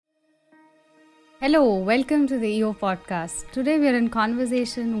Hello, welcome to the EO podcast. Today we are in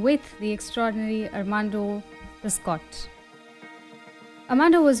conversation with the extraordinary Armando the Scot.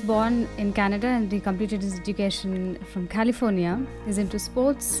 Armando was born in Canada and he completed his education from California. He's into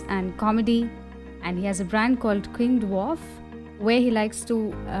sports and comedy, and he has a brand called K1ngdwarf where he likes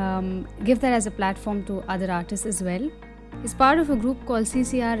to give that as a platform to other artists as well. He's part of a group called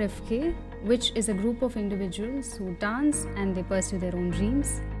CCRFK, which is a group of individuals who dance and they pursue their own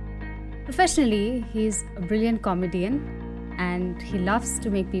dreams. Professionally, he's a brilliant comedian and he loves to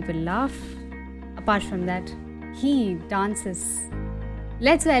make people laugh. Apart from that, he dances.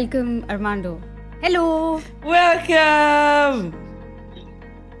 Let's welcome Armando. Hello! Welcome!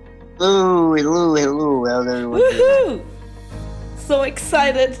 Hello, how's everyone doing? Woohoo! So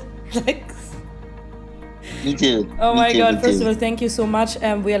excited. Like, Me too. oh my God, Me first too. of all, thank you so much.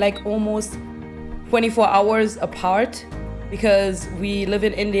 We are like almost 24 hours apart because we live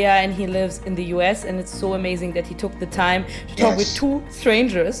in India and he lives in the US, and it's so amazing that he took the time to talk with Yes. two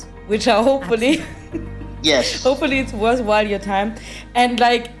strangers, which are hopefully Yes. hopefully it's worthwhile your time. And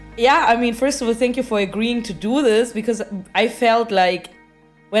first of all, thank you for agreeing to do this, because I felt like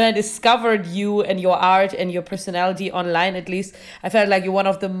when I discovered you and your art and your personality online, at least, I felt like you're one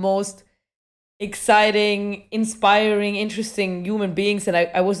of the most exciting, inspiring, interesting human beings. And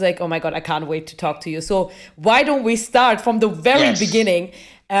I was like, oh my God, I can't wait to talk to you. So why don't we start from the very Yes. beginning,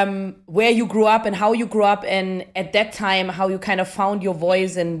 where you grew up and how you grew up, and at that time, how you kind of found your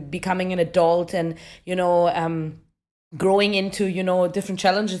voice and becoming an adult, and, growing into, different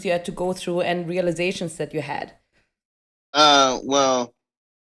challenges you had to go through and realizations that you had. Well,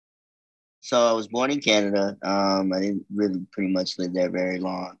 so I was born in Canada. I didn't really pretty much live there very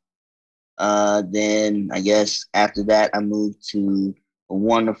long. Then I guess after that I moved to a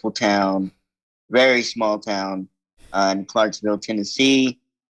wonderful town, very small town, in Clarksville, Tennessee.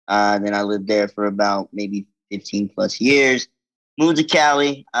 Then I lived there for about maybe 15 plus years. Moved to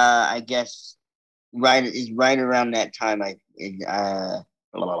Cali. I guess right around that time blah,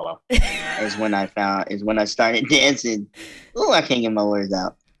 blah, blah, is when I started dancing. Oh, I can't get my words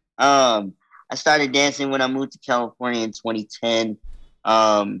out. I started dancing when I moved to California in 2010.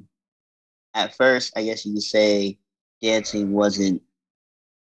 Um, at first, I guess you could say dancing wasn't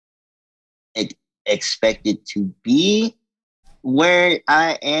expected to be where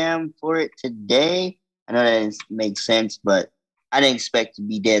I am for it today. I know that doesn't make sense, but I didn't expect to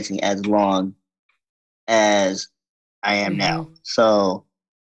be dancing as long as I am now. So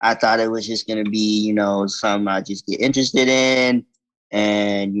I thought it was just gonna be, something I just get interested in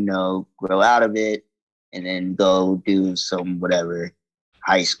and, grow out of it and then go do some whatever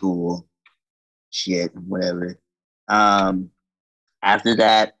high school shit, whatever. Um After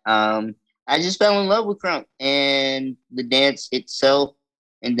that, I just fell in love with crump and the dance itself.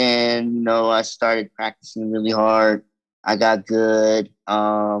 And then, I started practicing really hard. I got good.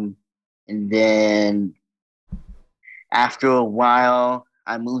 And then after a while,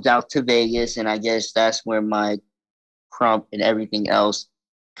 I moved out to Vegas, and I guess that's where my crump and everything else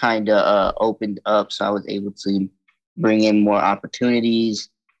kind of opened up. So I was able to bring in more opportunities.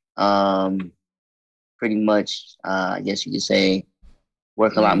 Um, Pretty much, I guess you could say,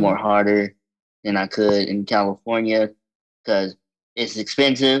 work a lot more harder than I could in California because it's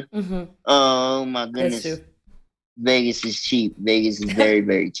expensive. Mm-hmm. Oh my That's goodness, true. Vegas is cheap. Vegas is very,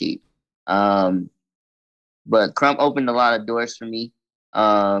 very cheap. Um, but Crump opened a lot of doors for me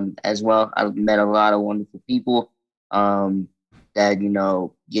as well. I met a lot of wonderful people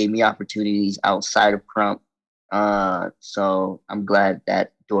that, gave me opportunities outside of Crump. So I'm glad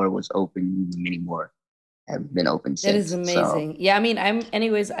that door was open. Many more have been open That is since. So amazing. Yeah, I mean,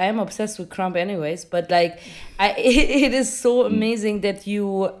 I'm obsessed with Crump anyways, but like it is so amazing that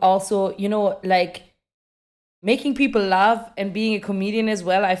you also, like making people laugh and being a comedian as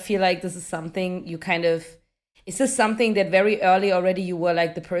well. I feel like this is something you kind of, is this something that very early already you were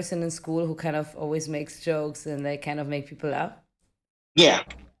like the person in school who kind of always makes jokes and like kind of make people laugh? yeah,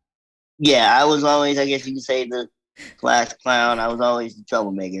 yeah, I was always, I guess you could say, the class clown. I was always the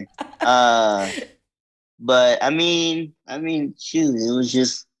troublemaker. Uh, but shoot, it was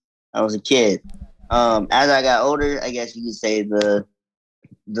just I was a kid. As I got older, I guess you could say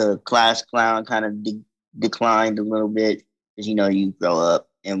the class clown kind of declined a little bit because you grow up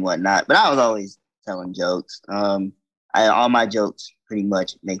and whatnot. But I was always telling jokes. All my jokes pretty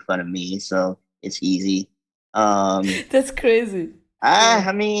much make fun of me, so it's easy. Um, That's crazy. I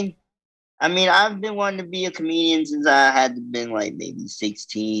I mean I've been wanting to be a comedian since I had been like maybe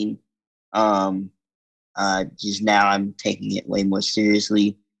 16. Um, just now I'm taking it way more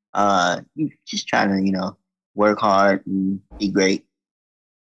seriously. Just trying to, work hard and be great.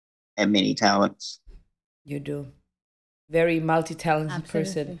 and many talents. You do. Very multi-talented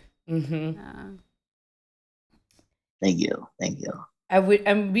person. Absolutely. Thank you.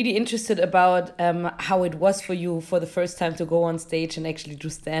 I'm really interested about how it was for you for the first time to go on stage and actually do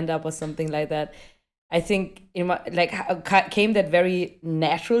stand up or something like that. I think came that very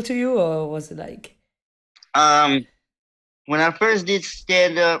natural to you, or was it like? When I first did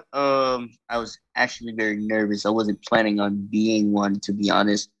stand up, I was actually very nervous. I wasn't planning on being one, to be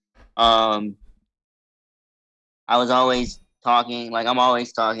honest. I was always talking, like I'm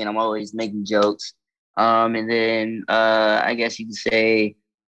always talking, I'm always making jokes. And then I guess you could say,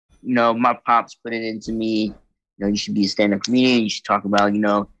 my pops put it into me, you should be a stand-up comedian, you should talk about,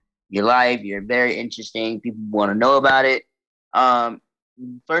 your life, you're very interesting, people want to know about it.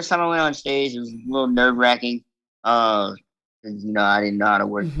 First time I went on stage, it was a little nerve-wracking. Because, I didn't know how to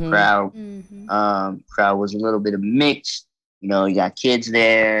work the crowd. Crowd was a little bit of mixed. You got kids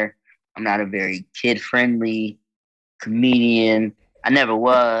there. I'm not a very kid-friendly comedian. I never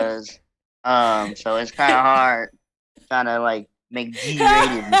was. So it's kind of hard trying to like make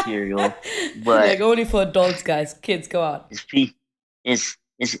G-rated material. But like only for adults, guys. Kids, go out.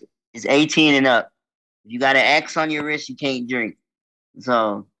 It's 18 and up. If you got an X on your wrist, you can't drink.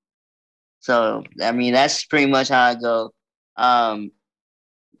 So I mean that's pretty much how I go.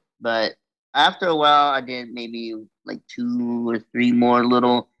 But after a while, I did maybe like 2 or 3 more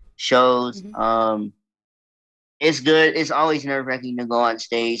little shows. It's good. It's always nerve wracking to go on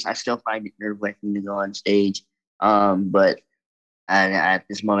stage. I still find it nerve wracking to go on stage. But at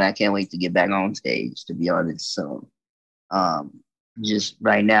this moment, I can't wait to get back on stage, to be honest. So, just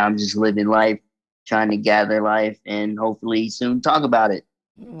right now, I'm just living life, trying to gather life, and hopefully soon talk about it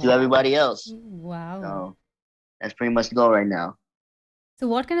to everybody else. Wow. So that's pretty much the goal right now. So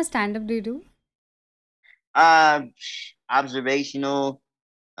what kind of stand-up do you do? Observational,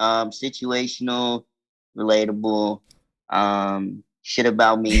 situational, relatable, shit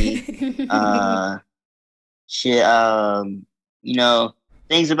about me, shit,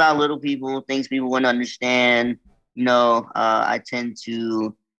 things about little people, things people wouldn't understand. I tend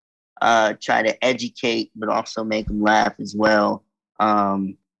to try to educate, but also make them laugh as well.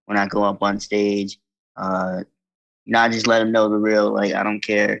 When I go up on stage, I just let them know the real. Like I don't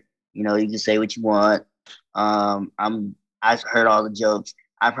care. You can say what you want. I've heard all the jokes.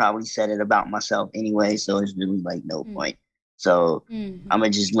 I probably said it about myself anyway, so it's really like no point. So I'm gonna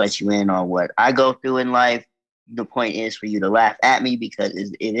just let you in on what I go through in life. The point is for you to laugh at me because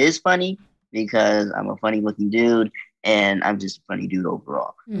it is funny, because I'm a funny looking dude and I'm just a funny dude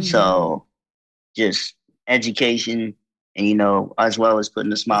overall. So just education and as well as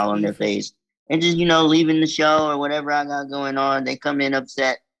putting a smile on their face. And just, leaving the show or whatever I got going on, they come in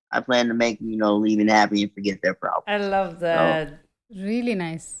upset. I plan to make them, leaving happy and forget their problems. I love that. So, really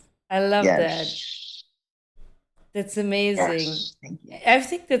nice. I love that. That's amazing. Yes, thank you. I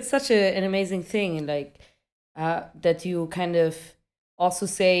think that's such an amazing thing, like that you kind of also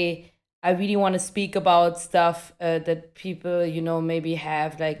say, I really want to speak about stuff that people, maybe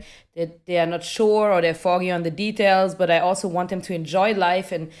have like that they are not sure or they're foggy on the details, but I also want them to enjoy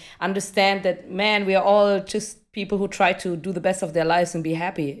life and understand that, man, we are all just people who try to do the best of their lives and be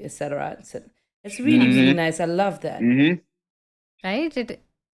happy, etc. It's really, really nice. I love that. Right?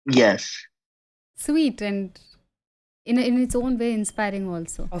 Yes. Sweet and in its own way inspiring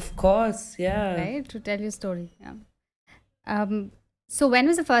also. Of course, yeah. Right? To tell your story. Yeah. So when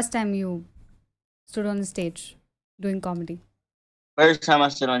was the first time you stood on the stage doing comedy? First time I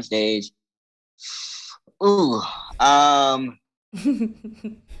stood on stage. Ooh. Yeah,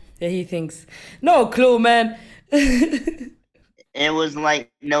 he thinks. No clue, man. It was like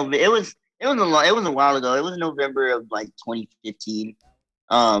it was a while ago. It was November of like 2015.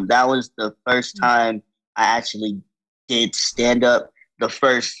 That was the first time I actually did stand up. The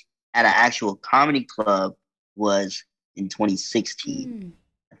first at an actual comedy club was in 2016,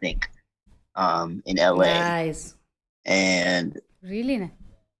 I think, in LA. Nice. And really nice.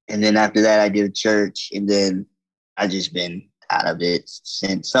 And then after that, I did church, and then I just been out of it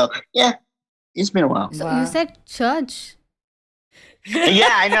since. So yeah, it's been a while. So you said church.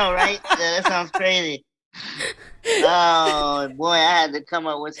 Yeah, I know, right? Yeah, that sounds crazy. Oh boy, I had to come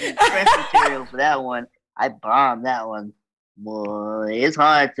up with some fresh material for that one. I bombed that one. Boy, it's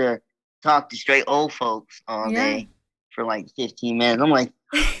hard to talk to straight old folks all day for like 15 minutes. I'm like,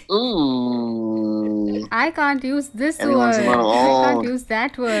 ooh. I can't use this word. I can't use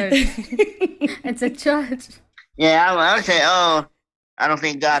that word. It's a church. Yeah, I would say, I don't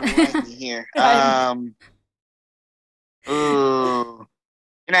think God will like me here. Ooh.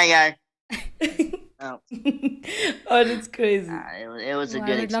 Good night, guys. Oh, Oh, that's crazy. it was Oh, a I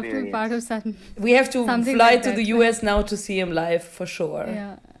good would love to be part of experience. something, We have to something fly like to the that. US now to see him live for sure.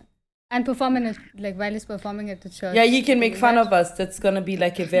 Yeah. And perform in it, like while he's performing at the Yeah, church. he I can make think fun that. of us. That's gonna be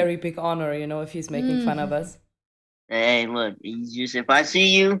like a very big honor, if he's making fun of us. Hey, look, he's just if I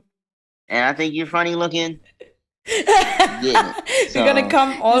see you and I think you're funny looking, you getting it. We're gonna So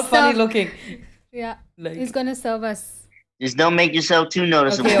come all He's funny serve. looking. Yeah. He's Like, gonna serve us. just don't make yourself too okay,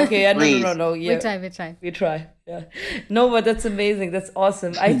 noticeable, okay, yeah, no, no, no, please. no, We yeah, try, we try. we try, yeah. No, but that's amazing. That's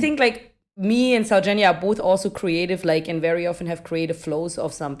awesome. I think like me and Saujanya are both also creative, like, and very often have creative flows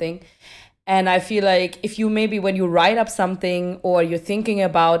of something. And I feel like if you maybe when you write up something or you're thinking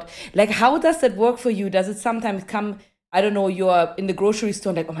about like how does that work for you? Does it sometimes come, I don't know, you're in the grocery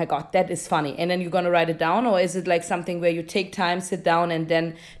store like, oh my God, that is funny. And then you're gonna write it down, or is it like something where you take time, sit down and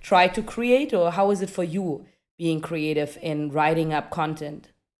then try to create? Or how is it for you being creative in writing up content?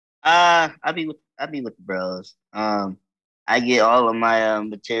 I'll be with the bros. I get all of my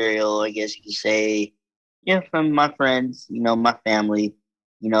material, I guess you could say, yeah, from my friends, my family,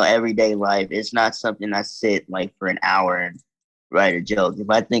 everyday life. It's not something I sit like for an hour and write a joke. If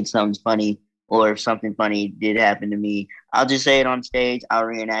I think something's funny or if something funny did happen to me, I'll just say it on stage. I'll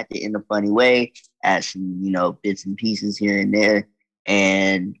reenact it in a funny way, add some, bits and pieces here and there,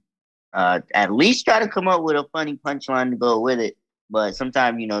 and at least try to come up with a funny punchline to go with it. But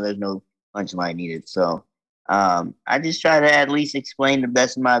sometimes, there's no punchline needed. So I just try to at least explain the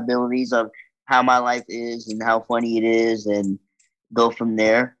best of my abilities of how my life is and how funny it is and go from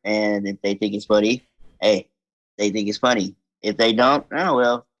there. And if they think it's funny, hey, they think it's funny. If they don't, oh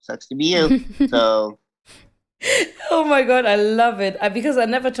well, sucks to be you. So Oh my God, I love it. Because I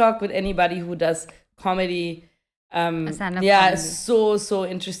never talk with anybody who does comedy. A stand-up Yeah, comedy. so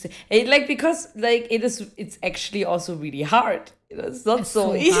interesting. Like because like it's actually also really hard. It's not It's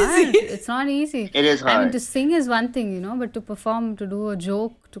so so hard. easy. It's not easy. it is I mean, hard. to sing is one thing, but to perform, to do a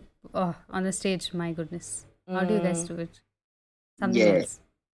joke, to on the stage, my goodness, how do you guys do it? Something Yeah. else.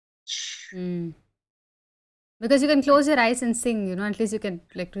 Mm. Because you can close your eyes and sing, at least you can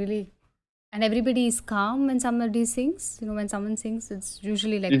like really. And everybody is calm when somebody sings. When someone sings, it's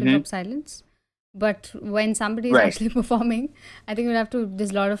usually like pin Mm-hmm. drop silence. But when somebody is Right. actually performing, I think you have to.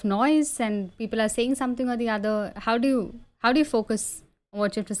 There's a lot of noise, and people are saying something or the other. How do you focus on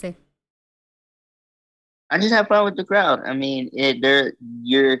what you have to say? I just have fun with the crowd. I mean,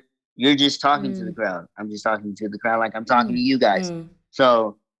 you're just talking to the Mm. crowd. I'm just talking to the crowd like I'm talking to you guys. Mm,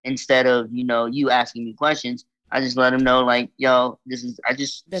 So instead of you asking me questions, I just let them know like, yo, this is. I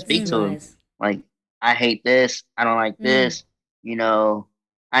just that's speak to them nice. like, I hate this. I don't like Mm. this. You know,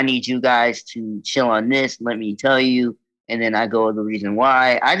 I need you guys to chill on this. Let me tell you, and then I go over the reason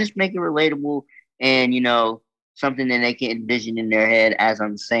why. I just make it relatable and something that they can envision in their head as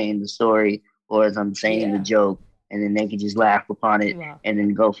I'm saying the story or as I'm saying the Yeah. joke, and then they can just laugh upon it Wow. and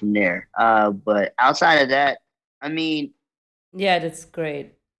then go from there. But outside of that, I mean, Yeah, that's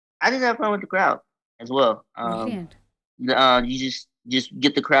great. I just have fun with the crowd as well. Brilliant. You just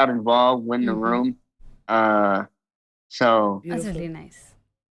get the crowd involved, win the Mm-hmm. room. Uh, so That's Beautiful. really nice.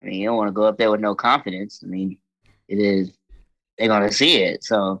 I mean, you don't want to go up there with no confidence. I mean, it is they're gonna see it,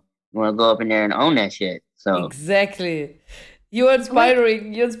 so you want to go up in there and own that shit. So Exactly. You're Well,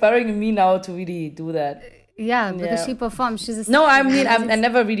 inspiring. You're inspiring me now to really do that. yeah, because Yeah. she performs. She's No, I an mean I amazing.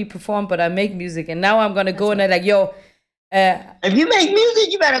 never really performed, but I make music, and now I'm gonna That's go and what. I like, yo, uh, if you make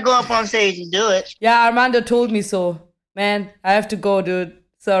music, you better go up on stage and do it. yeah, Armando told me so. Man, I have to go, dude. You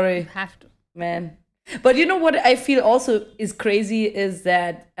Sorry, have to. man. But you know what I feel also is crazy is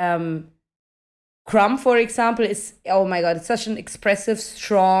that Crumb, for example, is oh my god, it's such an expressive,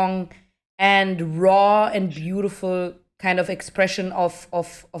 strong, and raw and beautiful kind of expression of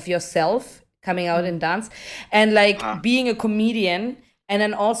yourself coming out in dance. And like Uh, being a comedian and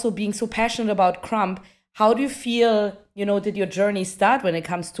then also being so passionate about Crumb, how do you feel, did your journey start when it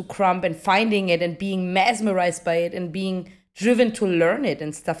comes to Crumb and finding it and being mesmerized by it and being driven to learn it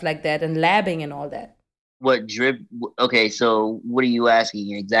and stuff like that and labbing and all that? what drip? Okay, so what are you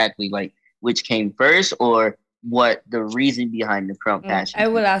asking exactly? Like, which came first, or what the reason behind the crump passion I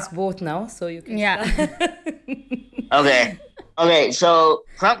will came ask from? both now, so you can Yeah. start. Okay, okay. So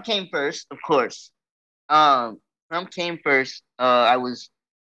crump came first, of course. Crump came first. It was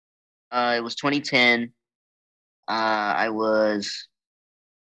 2010. I was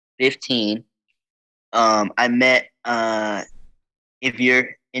 15. I met if you're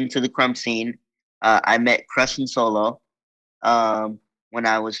into the crump scene, I met Crush and Solo when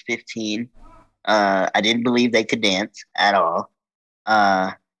I was 15. I didn't believe they could dance at all.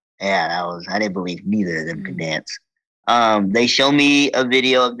 Uh, yeah, I didn't believe neither of them could dance. They show me a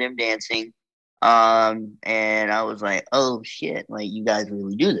video of them dancing. And I was like, oh shit, like you guys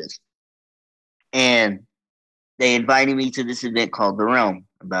really do this. And they invited me to this event called The Realm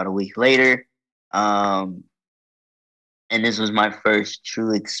about a week later. Um, and this was my first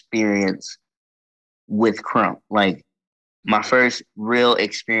true experience with Crump. Like my first real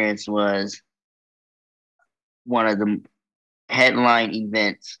experience was one of the headline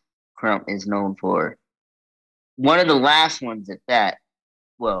events Crump is known for. One of the last ones at that.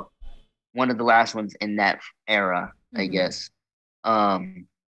 Well, one of the last ones in that era, I guess. Um,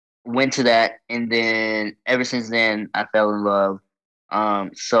 Went to that, and then ever since then, I fell in love.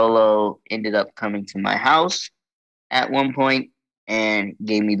 Solo ended up coming to my house at one point and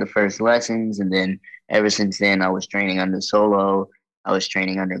gave me the first lessons, and then ever since then, I was training under Solo. I was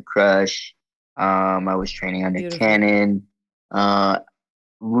training under Crush. I was training under Beautiful. Cannon,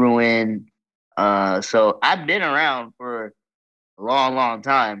 Ruin. So I've been around for a long, long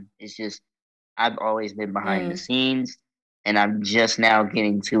time. It's just I've always been behind the scenes, and I'm just now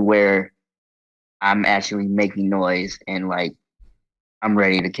getting to where I'm actually making noise and like I'm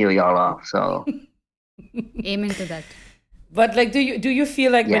ready to kill y'all off. So Amen to that. But like, do you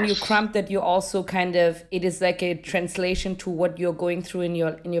feel like when you yes, crump that you also kind of, it is like a translation to what you're going through in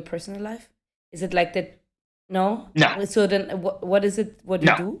your personal life? Is it like that? No. no, So then, what is it? What you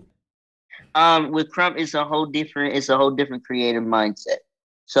no. do? With Crump, it's a whole different creative mindset.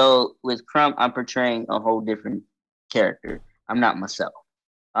 So with Crump, I'm portraying a whole different character. I'm not myself.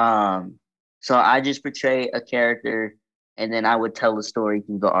 Um, so I just portray a character, and then I would tell a story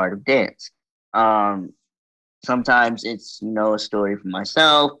through the art of dance. Um, Sometimes it's a story for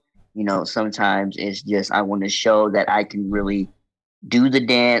myself. Sometimes it's just I want to show that I can really do the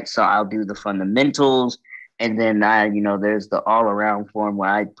dance, so I'll do the fundamentals. And then there's the all around form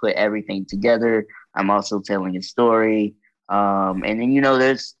where I put everything together. I'm also telling a story. And then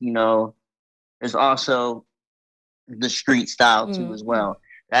there's also the street style too as well.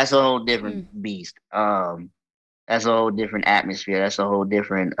 That's a whole different beast. That's a whole different atmosphere. That's a whole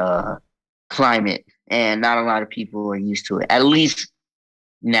different climate. And not a lot of people are used to it. At least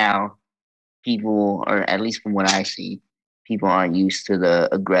now, people, or at least from what I see, people aren't used to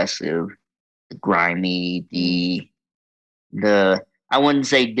the aggressive, the grimy, the I wouldn't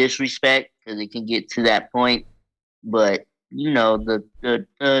say disrespect because it can get to that point, but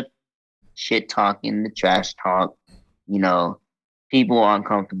the shit talking, the trash talk, you know, people are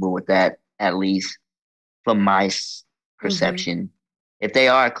uncomfortable with that. At least from my perception, if they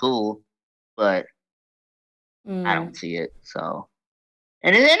are cool, but I don't see it. So,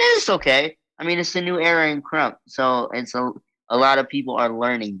 and it is okay. I mean, it's a new era in Crump, so it's a lot of people are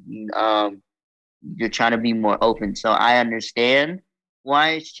learning. You're trying to be more open, so I understand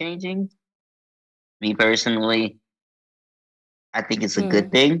why it's changing. Me personally, I think it's a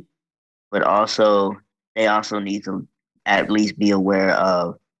good thing, but also they also need to at least be aware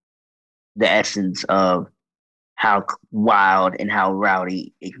of the essence of how wild and how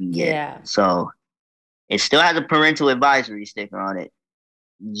rowdy it can get. Yeah. So it still has a parental advisory sticker on it.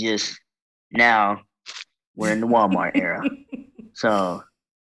 Just now we're in the Walmart era. So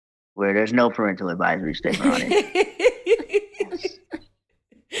where there's no parental advisory sticker on it.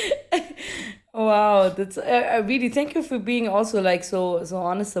 Wow, that's I really thank you for being also like so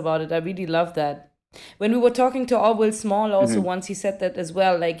honest about it. I really love that. When we were talking to Orwell Small, also Mm-hmm. once he said that as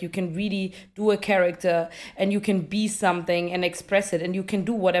well, like you can really do a character and you can be something and express it, and you can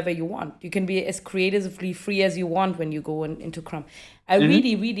do whatever you want. You can be as creatively free as you want when you go into Crumb. I Mm-hmm.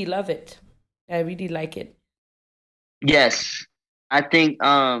 really, really love it. I really like it. Yes. I think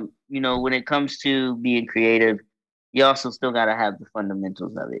when it comes to being creative, you also still gotta have the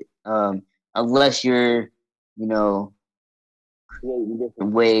fundamentals of it. Unless you're, you know, creating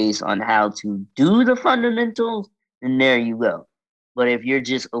different ways on how to do the fundamentals, then there you go. But if you're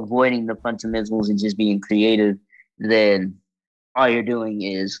just avoiding the fundamentals and just being creative, then all you're doing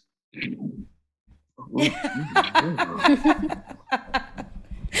is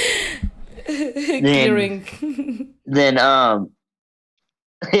then Clearing. then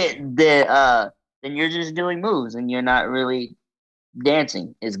then then you're just doing moves and you're not really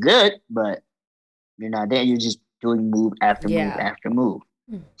dancing. It's good, but you're not there. You're just doing move after move Yeah, after move.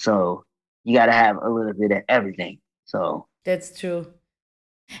 So you got to have a little bit of everything. So that's true.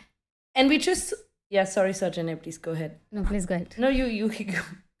 And we just, yeah, sorry, Sajane, please go ahead. No, please go ahead. No, you go.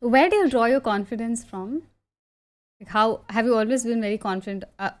 Where do you draw your confidence from? Like how have you always been very confident,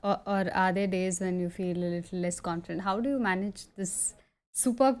 or are there days when you feel a little less confident? How do you manage this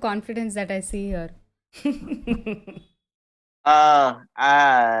superb confidence that I see here?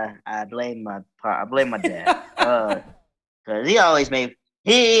 I blame my dad. Cause he always made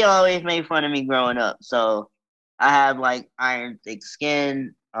he always made fun of me growing up. So I have like iron thick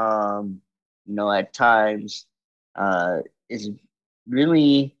skin. At times, uh, it's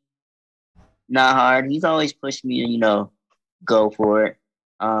really not hard. He's always pushed me to, go for it.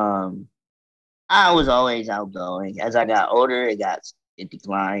 Um, I was always outgoing. As I got older, it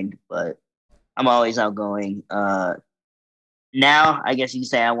declined, but I'm always outgoing. Now I guess you could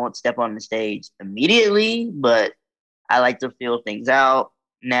say I won't step on the stage immediately, but I like to feel things out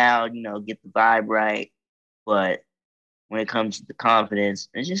now, get the vibe right. But when it comes to the confidence,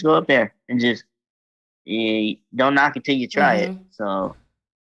 let's just go up there and just don't knock it till you try it. Mm-hmm. So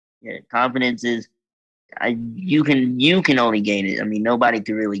yeah, confidence is you can only gain it. I mean, nobody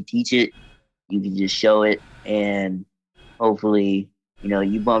can really teach it. You can just show it, and hopefully,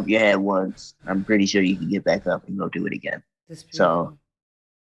 you bump your head once. I'm pretty sure you can get back up and go do it again. That's So beautiful.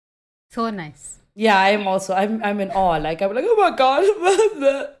 So nice. Yeah, I'm in awe. Like I'm like, oh my god,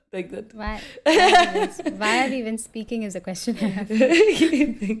 like that. Why are we even speaking is a question I have.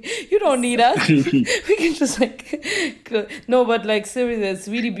 You don't need us. We can just like no, but like seriously, it's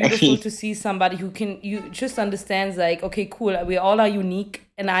really beautiful to see somebody who can you just understands like, okay, cool, we all are unique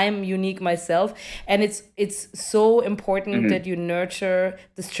and I am unique myself, and it's so important Mhm, that you nurture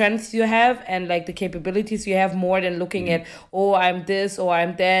the strengths you have and like the capabilities you have more than looking mhm, at, oh, I'm this or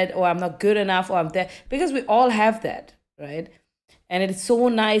I'm that or I'm not good enough or I'm that, because we all have that, right? And it's so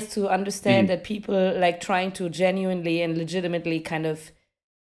nice to understand mhm, that people like trying to genuinely and legitimately kind of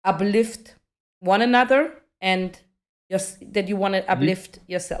uplift one another, and that you want to mhm. uplift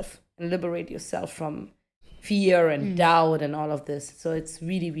yourself and liberate yourself from fear and Mm. doubt and all of this. So it's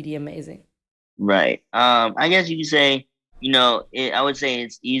really, really amazing. Right. I guess you could say, I would say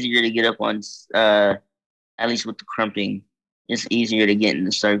it's easier to get up on, at least with the crumping, it's easier to get in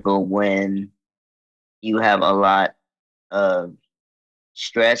the circle when you have a lot of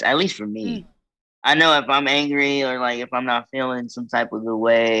stress. At least for Mm. me, I know if I'm angry or like if I'm not feeling some type of good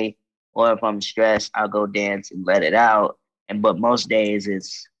way, or if I'm stressed, I'll go dance and let it out. But most days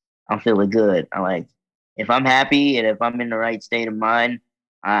I'm feeling good. I like if I'm happy and if I'm in the right state of mind,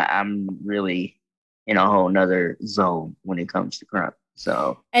 I'm really in a whole nother zone when it comes to crump.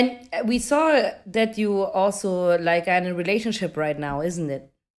 So And we saw that you also like are in a relationship right now, isn't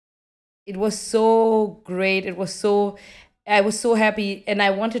it? It was so great. I was so happy, and I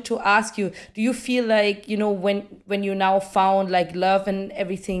wanted to ask you, do you feel like, when you now found like love and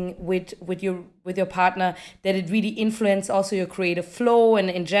everything with your partner, that it really influenced also your creative flow and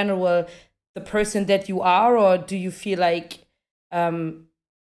in general the person that you are? Or do you feel like um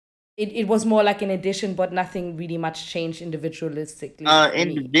it was more like an addition but nothing really much changed individualistically for me,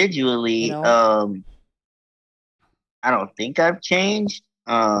 you individually, know? I don't think I've changed.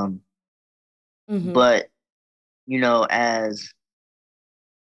 Mm-hmm. But as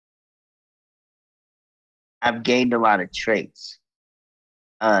I've gained a lot of traits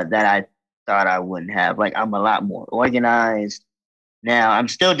that I thought I wouldn't have. Like I'm a lot more organized now. I'm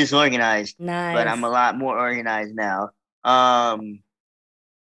still disorganized, but I'm a Nice. lot more organized now. Um,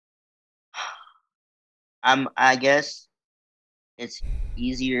 I guess it's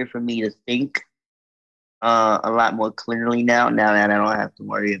easier for me to think a lot more clearly now. Now that I don't have to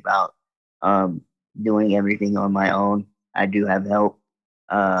worry about um doing everything on my own. I do have help,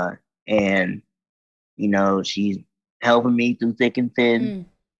 and she's helping me through thick and thin. Mm.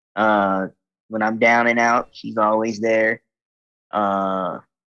 Uh, when I'm down and out, she's always there. Uh,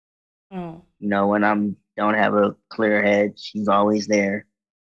 Oh. when I'm don't have a clear head, she's always there.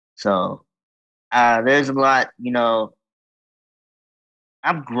 So there's a lot.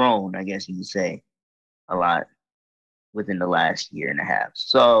 I've grown, I guess you could say, a lot within the last year and a half.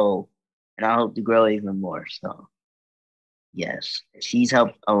 So, and I hope to grow even more. So, yes, she's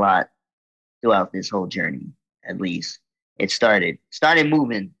helped a lot throughout this whole journey. At least it started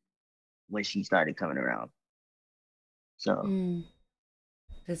moving when she started coming around. So Mm.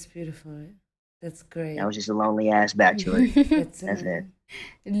 That's beautiful. That's I great. was just a lonely ass bachelor. That's That's it.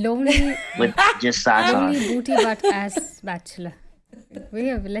 amazing. lonely, With just socks lonely on. booty butt ass bachelor.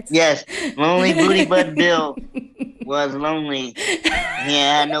 Let's. Yes, lonely booty butt Bill was lonely. He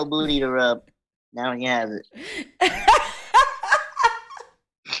had no booty to rub. Now he has it.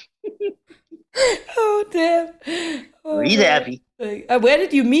 Oh damn! Well, Oh he's man! happy. Like, where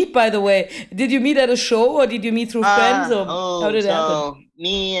did you meet, by the way? Did you meet at a show or did you meet through friends, or how did it happen? So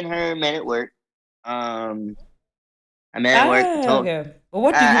me and her met at work. Um, I met at work. Ah, Told okay. Well,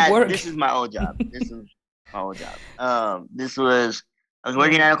 what do you work? this is my old job. This is my old job. This was I was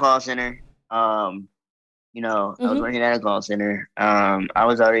working Mm. at a call center. Um, I was Mm-hmm. working at a call center. I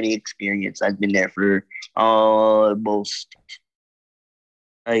was already experienced. I'd been there for almost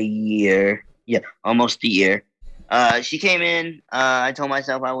a year. Yeah, almost a year. She came in. I told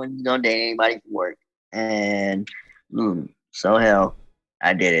myself I wasn't gonna date anybody from work, and so hell,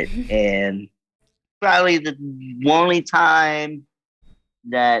 I did it. And probably the only time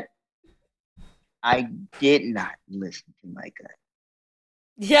that I did not listen to my gut.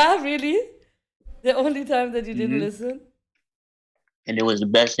 Yeah, really? The only time that you didn't Hmm. listen? And it was the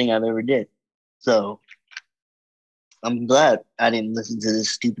best thing I've ever did. So I'm glad I didn't listen to this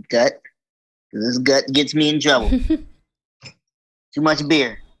stupid gut because this gut gets me in trouble. Too much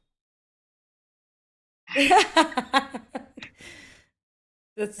beer.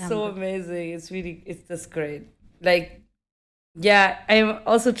 That's I'm so good. amazing. It's really, it's just great. Like, yeah, I'm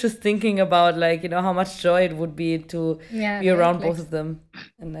also just thinking about like, how much joy it would be to Yeah, be right. around Like both of them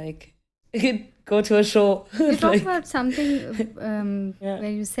and like go to a show. you talked Like, about something yeah, where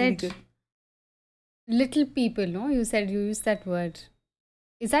you really said good. little people. No, you said you used that word.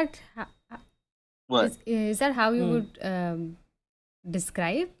 Is that What? is that how you Mm. would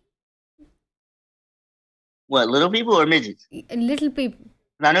describe What? Little people or midgets? little people?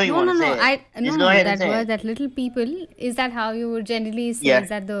 'Cause I know you No, want no, to no. say it. No, Just go no. ahead and That say word, it. that little people. Is that how you would generally say? Yeah. Is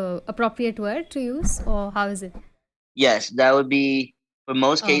that the appropriate word to use, or how is it? Yes, that would be for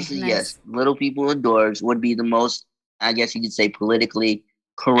most Oh, cases. Yes, nice. little people and dwarves would be the most, I guess you could say, politically And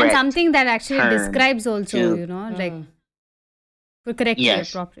correct something that actually term describes also, to like Mm. for correctly, yes.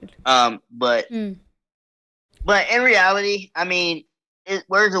 appropriate. But Hmm. in reality, I mean,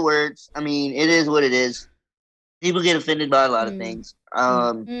 words are words. I mean, it is what it is. People get offended by a lot of Hmm. things.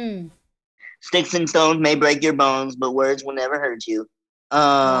 Hmm. Sticks and stones may break your bones, but words will never hurt you.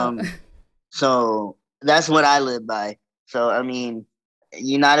 Wow. Um, so that's what I live by. So I mean,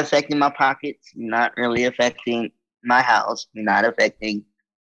 you're not affecting my pockets. You're not really affecting my house. You're not affecting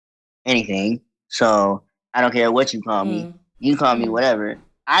anything. So I don't care what you call me. Mm. You can call me Hmm. whatever.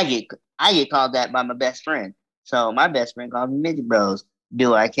 I get called that by my best friend. So my best friend calls me midget bros.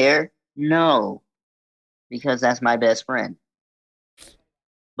 Do I care? No, because that's my best friend.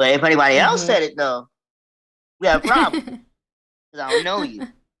 But if anybody else Mm-hmm. said it though, we have a problem because I don't know you.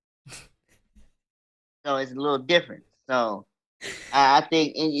 So it's a little different. So I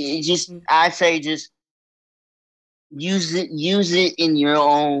think it just I say just use it in your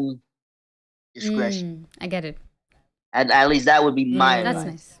own discretion. I get it. At least that would be my That's Mm.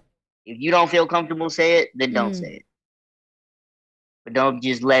 advice. nice. If you don't feel comfortable say it, then don't Hmm. say it. But don't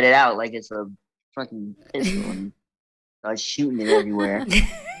just let it out like it's a fucking pistol and start shooting it everywhere.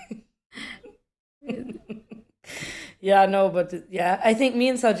 Yeah, no, but yeah, I think me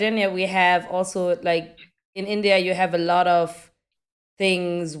and Saujanya, we have also like in India, you have a lot of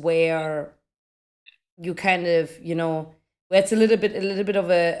things where you kind of where it's a little bit of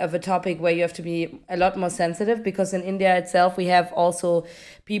a topic where you have to be a lot more sensitive because in India itself we have also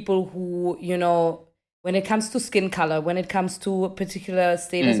people who when it comes to skin color, when it comes to a particular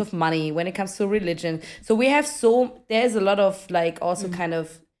status Mm, of money, when it comes to religion, so we have there's a lot of like also Hmm. kind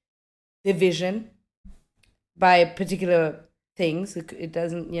of division by particular things. It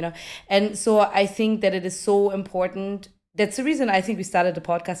doesn't, and so I think that it is so important. That's the reason I think we started the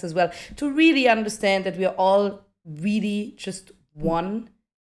podcast as well, to really understand that we are all really just one right.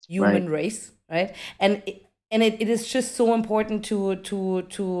 human race, right? And it is just so important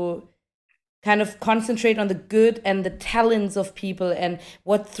to kind of concentrate on the good and the talents of people and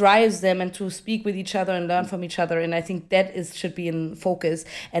what thrives them, and to speak with each other and learn from each other. And I think that is should be in focus,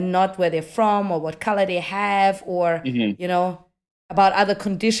 and not where they're from or what color they have, or Mm-hmm. about other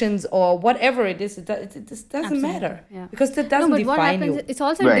conditions or whatever it is. It just doesn't Absolutely. matter, Yeah. because that No, doesn't but what define happens? you. It's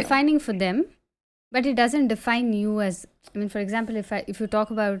also Right. defining for them, but it doesn't define you as. I mean, for example, if you talk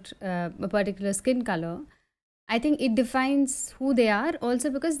about a particular skin color, I think it defines who they are also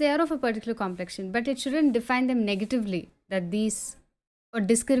because they are of a particular complexion, but it shouldn't define them negatively that these or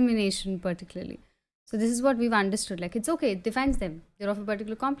discrimination particularly. So this is what we've understood. Like it's okay, it defines them. They're of a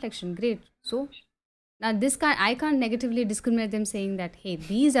particular complexion. Great. So now this I can't negatively discriminate them saying that hey,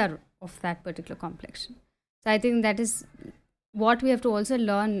 these are of that particular complexion. So I think that is what we have to also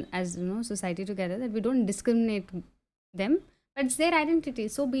learn as society together, that we don't discriminate them, but it's their identity.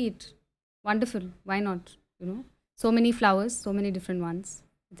 So be it. Wonderful. Why not? So many flowers, so many different ones.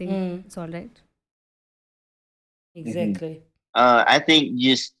 I think Mm, it's all right. Mm-hmm. exactly. I think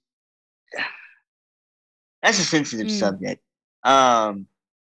just that's a sensitive Mm. subject. Um,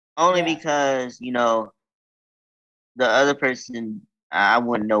 Only Yeah. because the other person, I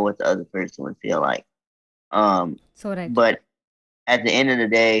wouldn't know what the other person would feel like. Um, So right. but at the end of the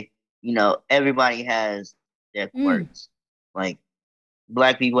day, everybody has their Mm. quirks. Like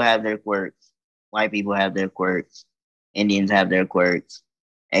black people have their quirks, white people have their quirks, Indians have their quirks.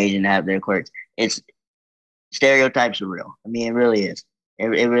 Asian have their quirks. It's stereotypes are real. I mean, it really is. It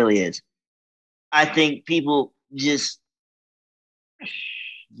really is. I think people just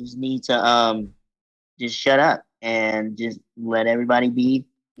need to just shut up and just let everybody be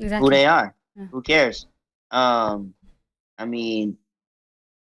who Exactly. they are. Yeah. Who cares? Um, I mean,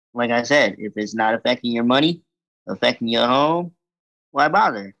 like I said, if it's not affecting your money, affecting your home, why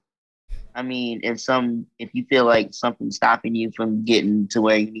bother? I mean, if you feel like something's stopping you from getting to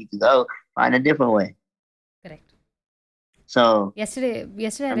where you need to go, find a different way. Correct. So, Yesterday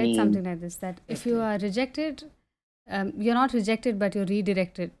I I read something mean, like this, that if you Okay. are rejected, you're not rejected, but you're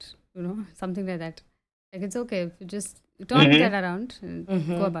redirected. Something like that. Like it's okay if you just turn that hmm around and go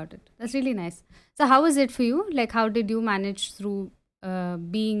Mm-hmm. about it. That's really nice. So how was it for you? Like how did you manage through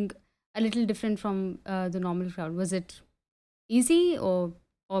being a little different from the normal crowd? Was it easy, or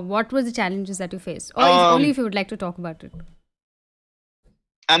what were the challenges that you faced? Or if only um, if you would like to talk about it.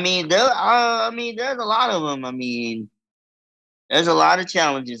 I mean, there's a lot of them. I mean, there's a lot of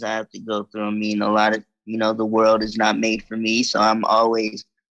challenges I have to go through. I mean, a lot of the world is not made for me, so I'm always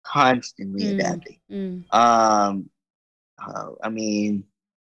constantly Mm, adapting. mm, Um, I mean,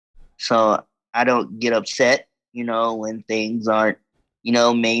 so I don't get upset, when things aren't,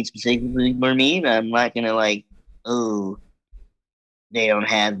 made specifically for me. I'm not gonna like, oh, they don't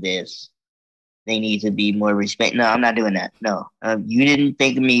have this. They need to be more respect. No, I'm not doing that. No, you didn't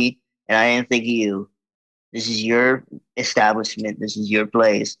think of me, and I didn't think of you. This is your establishment. This is your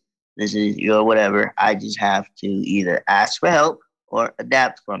place. This is your whatever. I just have to either ask for help or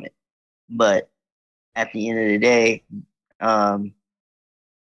adapt from it. But at the end of the day, um,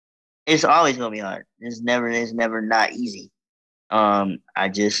 it's always gonna be hard. It's never not easy. I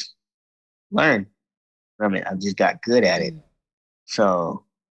just learned from it. I just got good at it. mm, So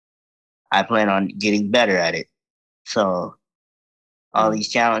I plan on getting better at it. So all mm. these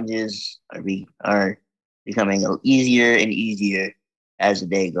challenges are becoming easier and easier as the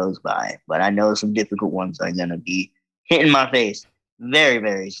day goes by. But I know some difficult ones are gonna be hitting my face very,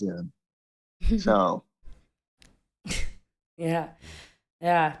 very soon. So Yeah.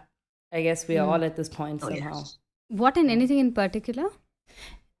 Yeah. I guess we are Mm. all at this point oh somehow. yes. What and So, anything in particular?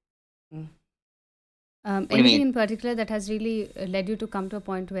 mm. What do you Anything mean? in particular that has really led you to come to a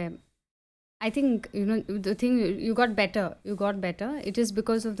point where I think the thing you got better. You got better. It is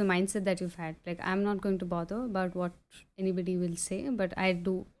because of the mindset that you've had. Like I'm not going to bother about what anybody will say, but I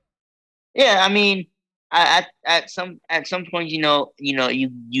do. Yeah, I mean, at some point,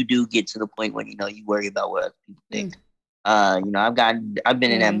 you do get to the point when you worry about what other people Mm, think. I've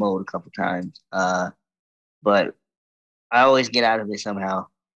been in that Mm. mode a couple times. But I always get out of it somehow.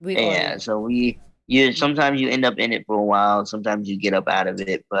 We all, Yeah, yeah. so you sometimes you end up in it for a while, sometimes you get up out of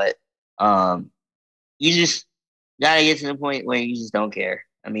it, but um you just gotta get to the point where you just don't care.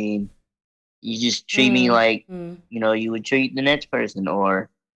 I mean, you just treat me Mm. like Mm. you would treat the next person, or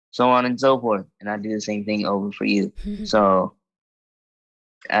so on and so forth, and I do the same thing over for you. So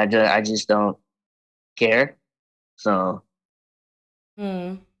I just don't care. So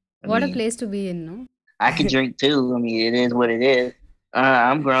Mm. I what a mean, place to be in, no? I could drink too. I mean, it is what it is.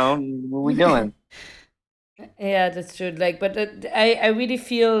 I'm grown. What we doing? Yeah, that's true. Like, but I really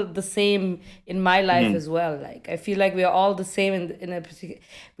feel the same in my life hmm as well. Like, I feel like we are all the same in a particular.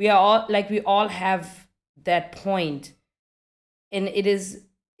 We are all like we all have that point, and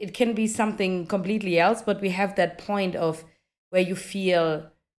it can be something completely else, but we have that point of where you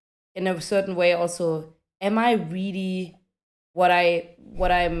feel in a certain way. Also, am I really what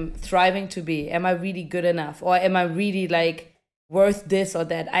I'm thriving to be? Am I really good enough, or am I really like worth this or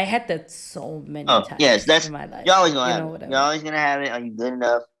that? I had that so many Oh yes, times in that's my you're life. always gonna You have know it. what I You're mean? always gonna have it. Are you good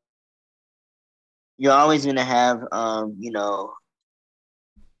enough? You're always gonna have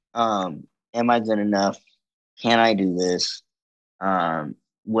am I good enough? Can I do this? Um,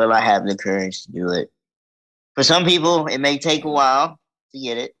 will I have the courage to do it? For some people, it may take a while to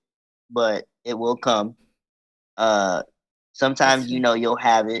get it, but it will come. Uh, That's sometimes true. you'll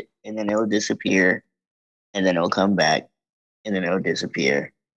have it, and then it'll disappear, and then it'll come back, and then it'll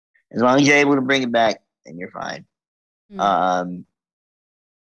disappear. As long as you're able to bring it back, then you're fine. Mm, Um,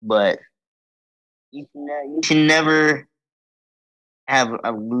 but you can never have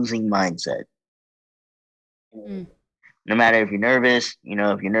a losing mindset. mm, No matter if you're nervous,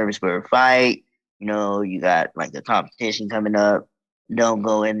 if you're nervous for a fight, you got like a competition coming up, don't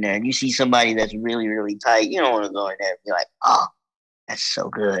go in there. And you see somebody that's really, really tight, you don't want to go in there and be like, oh, that's so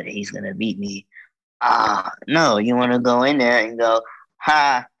good. He's going to beat me. No, you want to go in there and go,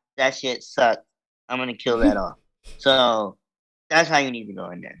 ha, that shit sucked. I'm going to kill that off. So that's how you need to go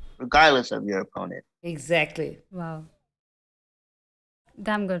in there, regardless of your opponent. Exactly. wow.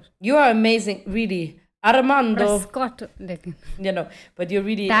 Damn good. You are amazing, really. Armando, Prescott. Like, but you're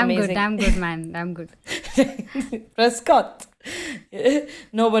really amazing. damn good, man. Damn good. Prescott.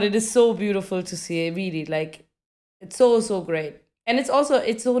 No, but it is so beautiful to see, really. Like, it's so, so great. And it's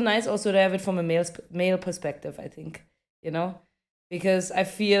so nice also to have it from a male perspective, I think, you know? Because I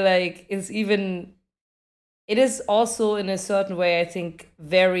feel like it is also in a certain way, I think,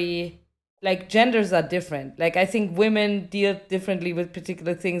 very, like, genders are different. Like, I think women deal differently with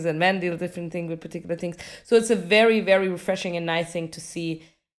particular things and men deal different things with particular things. So it's a very, very refreshing and nice thing to see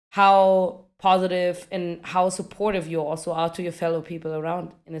how positive and how supportive you also are to your fellow people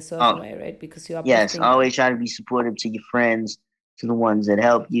around in a certain way, right? Because you're Yes, uplifting them. always try to be supportive to your friends, to the ones that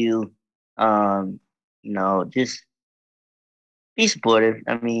help you. Just be supportive.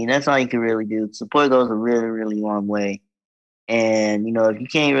 I mean, that's all you can really do. Support goes a really, really long way. And if you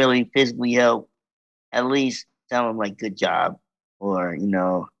can't really physically help, at least tell them like "good job" or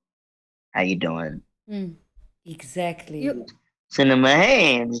 "how you doing." Exactly. Send them a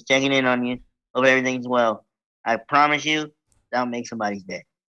 "hey, I'm just checking in on you. Hope everything's well." I promise you, that'll make somebody's day.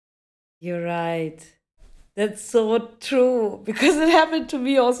 You're right. That's so true because it happened to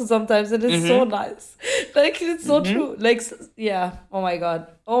me also sometimes, and it's so Mm-hmm. nice. Like, it's so Mm-hmm. true. Like, yeah. Oh my god.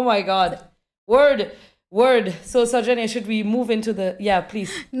 Oh my god. Word. Word. So, Sarjanya, should we move into the? Yeah,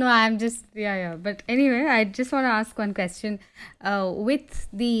 please. No, I'm just yeah. But anyway, I just want to ask one question. With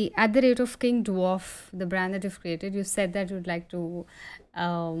the at the rate of King Dwarf, the brand that you've created, you said that you'd like to,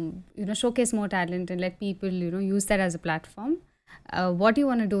 showcase more talent and let people, use that as a platform. What do you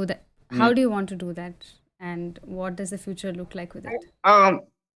want to do that? How do you want to do that? And what does the future look like with it? Um,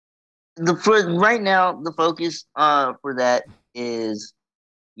 for right now, the focus for that is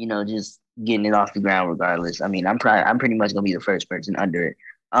just getting it off the ground regardless. I mean, I'm pretty much gonna be the first person under it.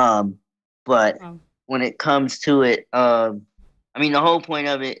 But Wow. when it comes to it, I mean, the whole point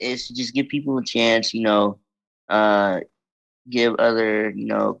of it is to just give people a chance. Uh, give other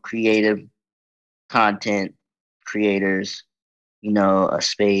creative content creators a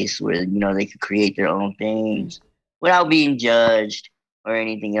space where they could create their own things without being judged or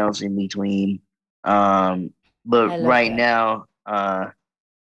anything else in between. But I love right that. now,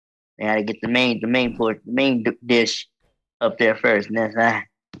 they had to get the main dish up there first, and that's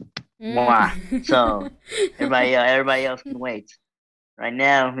why. So everybody else can wait. Right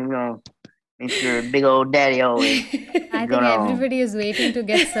now, we're gonna make sure big old daddy O is I think going on, everybody is waiting to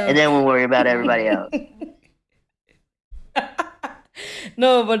get and served. then we'll worry about everybody else.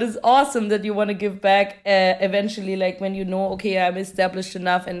 No, but it's awesome that you want to give back eventually, like when you know, okay, I'm established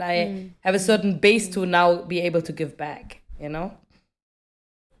enough and I have a certain base to now be able to give back,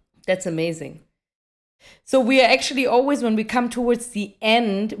 That's amazing. So we are actually always, when we come towards the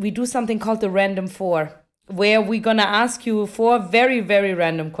end, we do something called the random four, where we're gonna ask you four very, very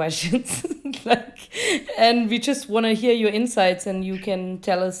random questions. And we just want to hear your insights, and you can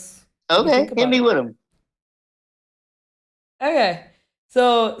tell us what you think Okay, hit about me it. with them. Okay.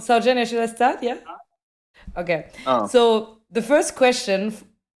 So, Jenny, should I start? Yeah. Okay. Oh, So the first question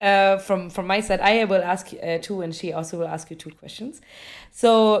from my side, I will ask two, and she also will ask you two questions.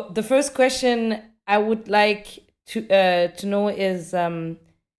 So the first question I would like to know is,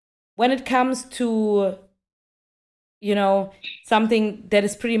 when it comes to something that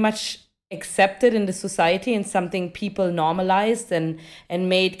is pretty much accepted in the society and something people normalized and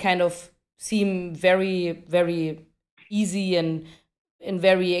made kind of seem very, very easy and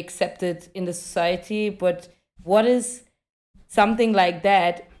very accepted in the society. But what is something like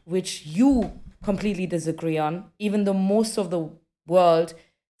that which you completely disagree on, even though most of the world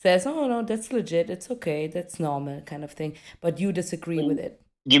says, oh no, that's legit, it's okay, that's normal, kind of thing, but you disagree with it?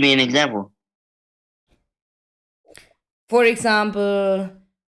 give me an example. For example,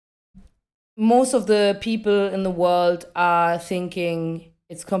 most of the people in the world are thinking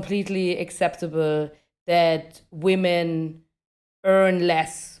it's completely acceptable that women earn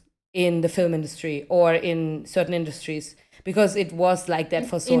less in the film industry or in certain industries because it was like that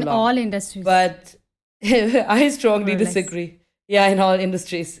for so In long. all industries, But I strongly more or less. disagree. Yeah, in all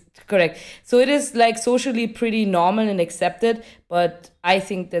industries, correct. So it is like socially pretty normal and accepted, but I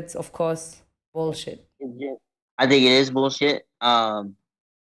think that's, of course, bullshit. I think it is bullshit.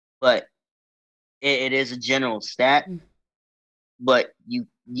 But it is a general stat. But you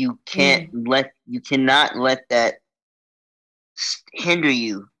cannot let that hinder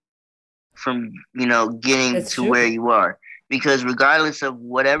you from getting That's to where true. you are, because regardless of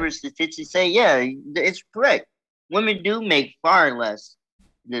whatever statistics say, yeah, it's correct. Women do make far less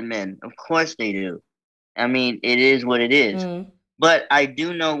than men. Of course they do. I mean, it is what it is. But I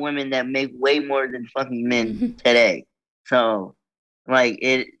do know women that make way more than fucking men today. So Like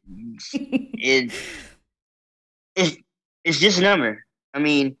it it's it's just a number. I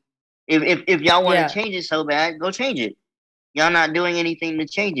mean, if y'all want to Yeah. change it so bad, go change it. Y'all not doing anything to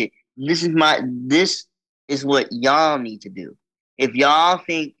change it. This is what y'all need to do. If y'all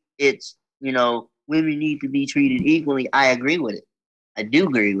think it's, women need to be treated equally, I agree with it. I do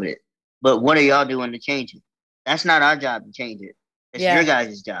agree with it. But what are y'all doing to change it? That's not our job to change it. It's your Yeah.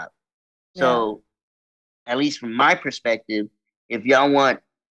 guys' job. Yeah. So, at least from my perspective, if y'all want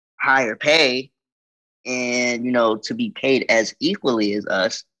higher pay and, to be paid as equally as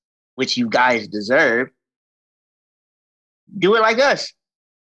us, which you guys deserve, do it like us.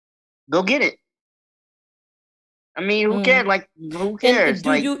 Go get it. I mean, who cares? Mm. Like, who And cares? do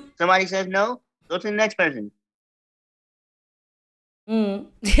Like, you somebody says no, go to the next person.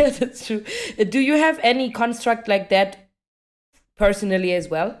 Yeah, that's true. Do you have any construct like that personally as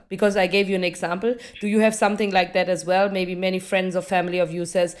well? Because I gave you an example. Do you have something like that as well? Maybe many friends or family of you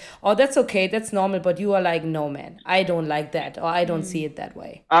says, "Oh, that's okay, that's normal," but you are like, "No, man, I don't like that, or I don't see it that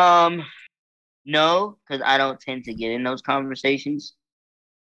way." No, because I don't tend to get in those conversations Mm.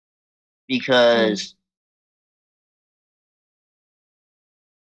 because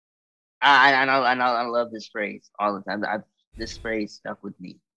I love this phrase all the time. This phrase stuck with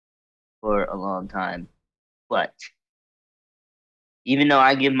me for a long time. But even though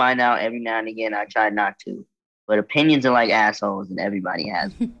I give mine out every now and again, I try not to. But opinions are like assholes, and everybody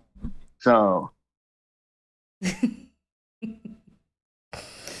has them. So I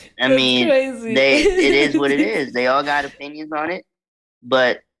That's mean, crazy. it is what it is. They all got opinions on it,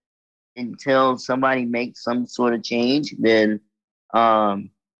 but until somebody makes some sort of change, um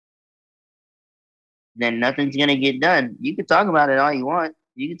then nothing's gonna get done. You can talk about it all you want.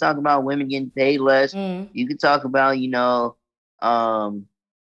 You can talk about women getting paid less. Mm. You can talk about, um,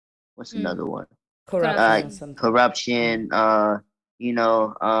 what's Mm. another one? Corruption or Corruption. something. Mm. Corruption.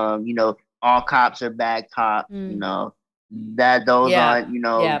 All cops are bad cops. Mm. That those Yeah. aren't.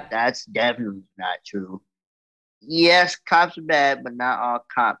 Yeah. That's definitely not true. Yes, cops are bad, but not all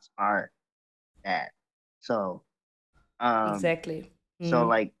cops are bad. So, um, Exactly. so Mm.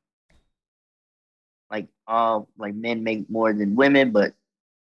 like all like men make more than women, but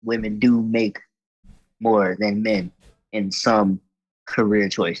women do make more than men in some career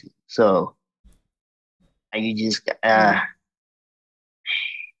choices. So you just, Mm.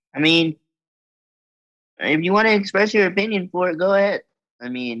 I mean, if you want to express your opinion for it, go ahead. I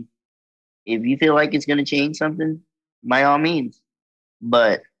mean, if you feel like it's going to change something, by all means.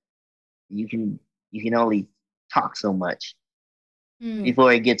 But you can you can only talk so much Mm.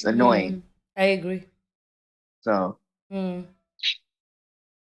 before it gets Mm. annoying. Mm. I agree. So, Mm.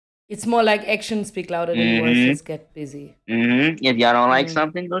 It's more like actions speak louder than words. mm-hmm, Let's get busy. if y'all don't like Mm.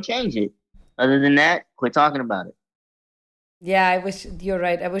 something, go change it. Other than that, quit talking about it. Yeah, I wish you're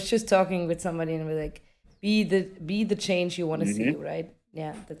right. I was just talking with somebody and we're like, be the change you want to see, Mm-hmm. right?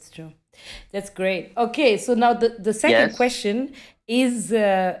 Yeah, that's true. That's great. Okay, so now the second Yes. question is,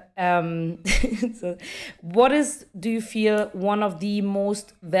 so what is do you feel one of the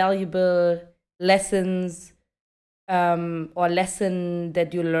most valuable lessons or lesson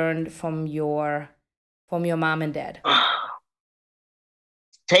that you learned from your mom and dad?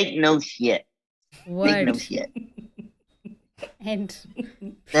 Take no shit. Take no Word. shit. And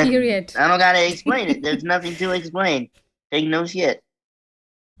That period. I don't gotta explain it. There's nothing to explain. Take no shit.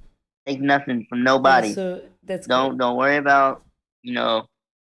 Take nothing from Yeah, nobody. so that's great. Don't worry about you know.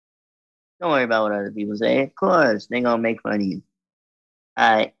 Don't worry about what other people say. Of course, they gonna make fun of you.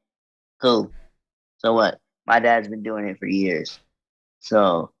 All right, cool. So what? My dad's been doing it for years.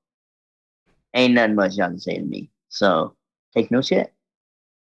 So ain't nothing much y'all can say to me. So take no shit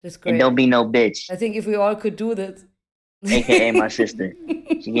That's and great. don't be no bitch. I think if we all could do this. AKA my sister.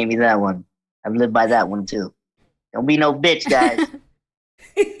 She gave me that one. I've lived by that one too. Don't be no bitch, guys.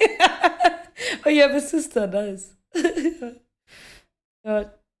 Oh, you have a sister. Nice. Uh,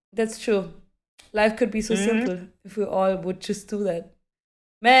 that's true. Life could be so Mm-hmm. simple if we all would just do that.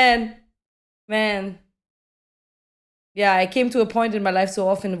 Man, man. Yeah, I came to a point in my life so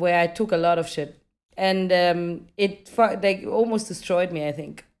often where I took a lot of shit, and like almost destroyed me. I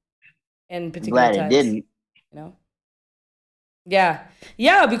think in I'm particular glad it times, didn't. you know. Yeah,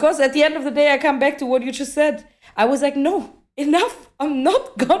 yeah. Because at the end of the day, I come back to what you just said. I was like, no, enough. I'm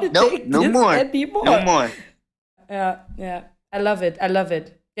not gonna Nope, take no this more. No anymore. more. Yeah, yeah. I love it. I love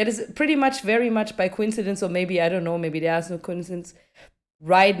it. That is pretty much very much by coincidence, or maybe I don't know, maybe there's no coincidence.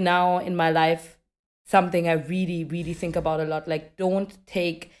 Right now in my life, something I really, really think about a lot. Like, don't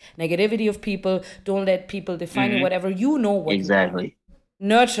take negativity of people, don't let people define you, Mm-hmm. whatever. You know what you are. Exactly.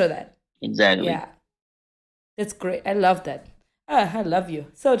 Nurture that. Exactly. Yeah. That's great. I love that. I love you.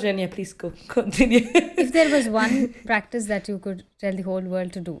 So, Jenya, please go continue. If there was one practice that you could tell the whole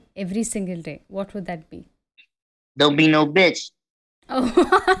world to do every single day, what would that be? Don't be no bitch.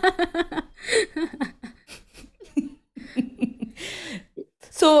 Oh.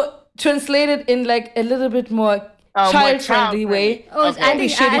 So, translated in like a little bit more More child-friendly way. Oh, Okay. I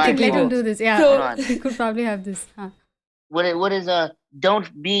think shady let people. him do this. Yeah, So- Hold on. we could probably have this. Huh. What is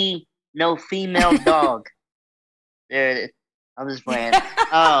don't be no female dog. There it is. I'm just playing.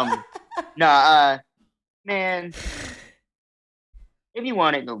 No, man, if you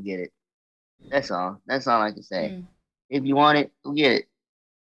want it, go get it. That's all. That's all I can say. Mm. If you want it, go get it.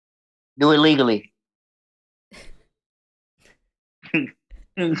 Do it legally.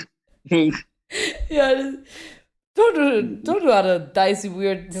 Yeah, don't do other dicey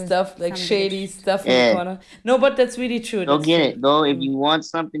weird Do stuff like some shady weird stuff in Yeah. the corner. No, but that's really true. Go That's get true. it. Go if you want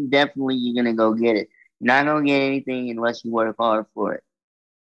something, definitely you're gonna go get it. You're not gonna get anything unless you work hard for it.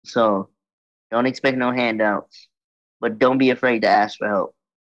 So don't expect no handouts. But don't be afraid to ask for help.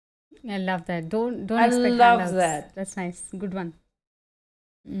 I love that. Don't I expect love handouts. that. That's nice. Good one.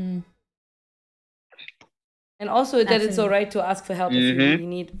 Mm. And also that it's Absolutely. all right to ask for help if you Mhm. really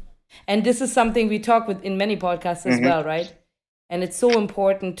need. And this is something we talk with in many podcasts as Mhm. well, right? And it's so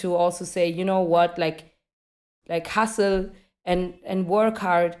important to also say, you know what, like hustle and work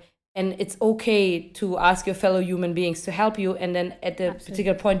hard, and it's okay to ask your fellow human beings to help you, and then at the Absolutely.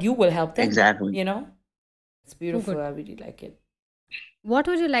 particular point you will help them. Exactly. You know? It's beautiful. good. I really like it. What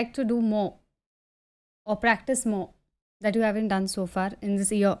would you like to do more or practice more that you haven't done so far in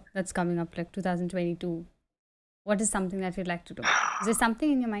this year that's coming up, like 2022? What is something that you'd like to do? Is there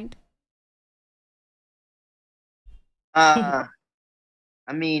something in your mind? I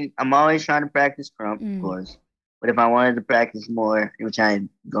mean, I'm always trying to practice crump, Mm. of course. But if I wanted to practice more, which I'm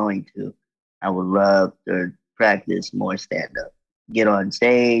going to, I would love to practice more stand up. Get on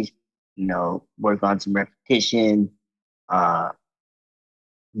stage, work on some repetition, uh,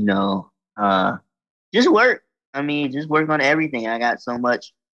 you know, just work. I mean, just work on everything. I got so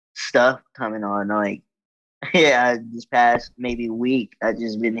much stuff coming on. Like, yeah, this past maybe week, I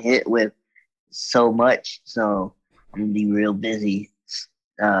just been hit with so much. So I'm gonna be real busy,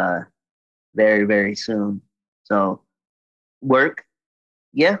 very very soon. So work,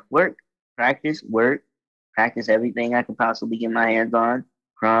 yeah, work, practice, work, practice everything I could possibly get my hands on.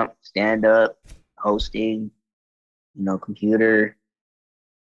 Prompt, stand up, hosting, computer,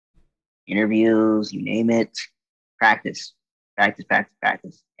 interviews, you name it. Practice, practice, practice,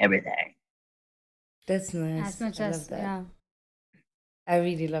 practice, everything. That's nice. As much I as, love that. yeah. I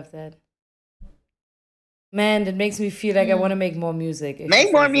really love that. Man, that makes me feel like I want to make more music. if you Make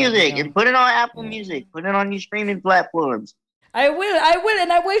say more so, music you know? and put it on Apple Yeah. Music. Put it on your streaming platforms. I will,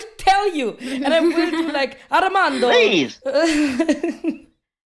 and I will tell you, and I will do like Armando. Please.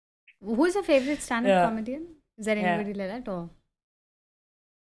 Who's your favorite stand-up Yeah. comedian? Is there Yeah. anybody like that? Or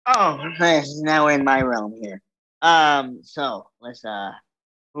Oh, now we're in my realm here. So let's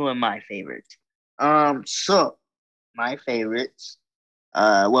who are my favorites? So my favorites.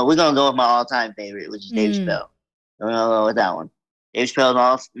 Well, we're gonna go with my all-time favorite, which is Dave Chappelle. We're gonna go with that one. Dave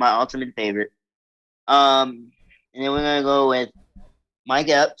Chappelle's my ultimate favorite. And then we're gonna go with Mike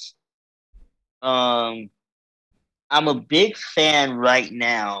Epps. I'm a big fan right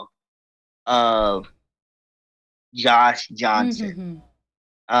now of Josh Johnson.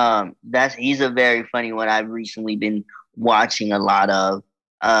 He's a very funny one. I've recently been watching a lot of.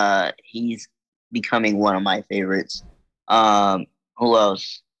 He's becoming one of my favorites. Who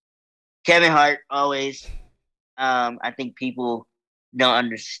else? Kevin Hart, always. I think people don't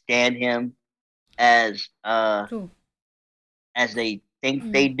understand him as True. as they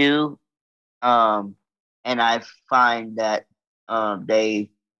think they do. And I find that a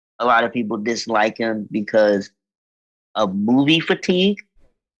lot of people dislike him because of movie fatigue,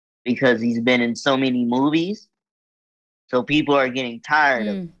 because he's been in so many movies. So people are getting tired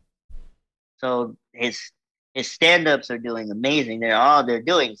of him. So his stand-ups are doing amazing. They're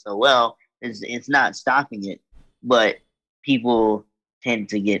doing so well. It's not stopping it. But people tend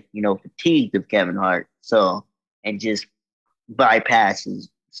to get, fatigued of Kevin Hart. So and just bypass his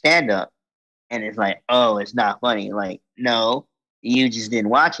stand-up. And it's like, oh, it's not funny. Like, no, you just didn't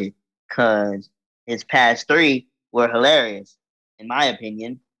watch it, because his past three were hilarious, in my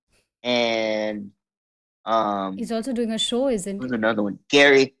opinion. And he's also doing a show, isn't who's he? another one?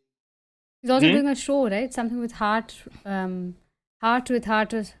 Gary. He's also doing a show, right? Something with heart to heart. Heart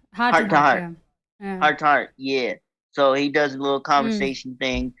to Yeah. Heart to heart, yeah. So he does a little conversation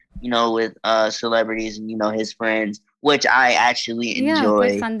thing, with celebrities and his friends, which I actually enjoy. Yeah,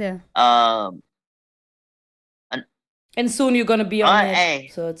 quite fun there. And soon you're gonna be All on right, it, hey,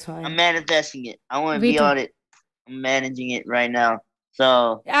 so it's I'm fine. manifesting it. I want to We be too. on it. I'm managing it right now.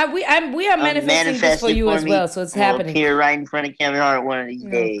 So We are manifesting this for manifest it you for as well, me. so it's Will happening. appear right in front of Kevin Hart one of these Oh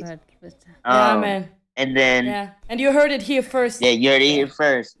days. God. Yeah, Um, man. and then Yeah, and you heard it here first. yeah, you heard it Yeah. here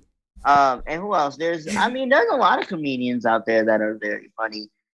first. And who else? There's a lot of comedians out there that are very funny.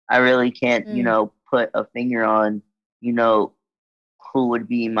 I really can't, Mm. put a finger on, you know, who would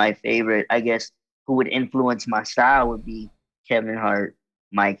be my favorite. I guess who would influence my style would be Kevin Hart,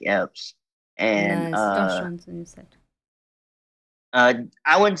 Mike Epps, and Nice. Josh Johnson, you said. uh,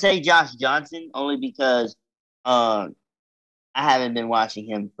 I wouldn't say Josh Johnson only because uh, I haven't been watching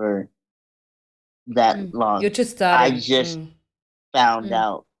him for that Mm. long. You're just I starting. just found Mm.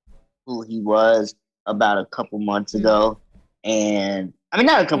 out who he was about a couple months Mm. ago, and I mean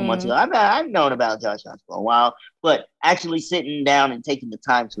not a couple months ago. I've known about Josh Johnson for a while, but actually sitting down and taking the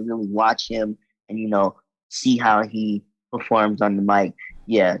time to really watch him and see how he performs on the mic.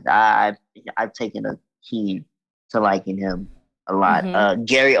 Yeah, I've taken a keen to liking him a lot.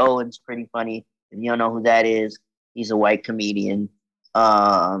 Gary Owen's pretty funny. If you don't know who that is, he's a white comedian.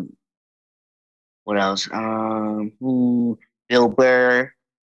 Um, what else? Bill Burr.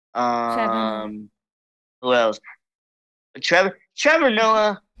 Trevor Noah. Um, who else? Trevor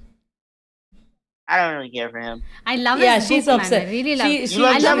Noah. I don't really care for him. I love Yeah, his she's book, man. I obsessed. really love. She You she love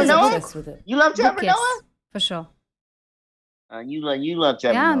I love Trevor she's his Noah? book. obsessed with it. You love Book, Trevor Noah? yes, for sure. You love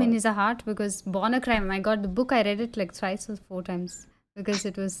Trevor Yeah, I mean, Noah. he's a heart because Born a Crime. My God, the book I read it like thrice or four times because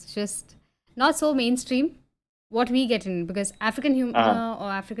it was just not so mainstream. What we get in because African Uh, humor or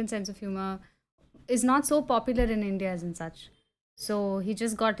African sense of humor is not so popular in India as in such. So he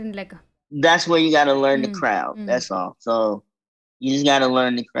just got in like, that's where you got to learn the mm, crowd. mm. That's all. So you just got to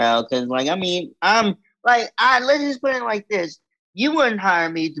learn the crowd because, like, I mean, I'm like, let's just put it like this: you wouldn't hire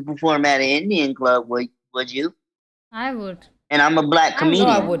me to perform at an Indian club, would you? I would, And I'm a black I No, would. I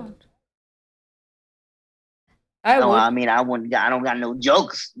Why comedian. would. not? I Oh, I would. mean, I wouldn't. I don't got no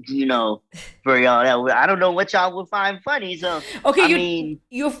jokes, for y'all. I don't know what y'all would find funny. So, Okay, I you mean,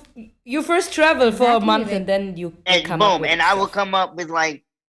 you you first travel for a Exactly, month and like then you and come up boom, with and I will stuff. come up with like,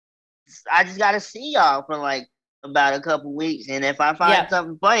 I just gotta see y'all for like about a couple weeks, and if I find Yeah.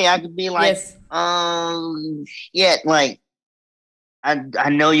 something funny, I could be like, Yes. shit, like I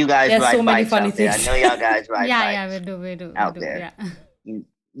know you guys There's so ride many bikes funny out there. I things. know y'all guys ride yeah, bikes we out do, there. yeah.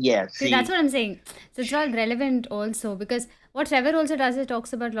 Yeah, See, that's see, what I'm saying. So it's all relevant also because what Trevor also does is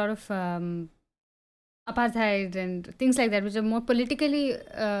talks about a lot of apartheid and things like that, which are more politically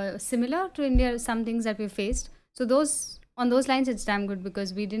similar to India. Some things that we faced. So those on those lines, it's damn good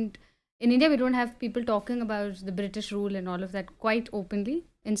because we didn't in India we don't have people talking about the British rule and all of that quite openly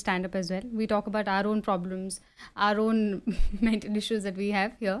in stand up as well. We talk about our own problems, our own mental issues that we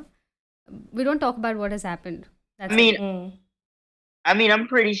have here. We don't talk about what has happened. I That's it. mean, I'm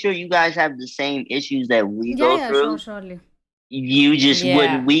pretty sure you guys have the same issues that we Yeah, go yeah, sure, through. surely.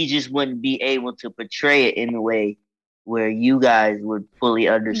 Yeah. We just wouldn't be able to portray it in a way where you guys would fully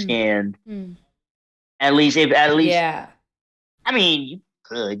Mm. understand. Mm. At least, Yeah. I mean,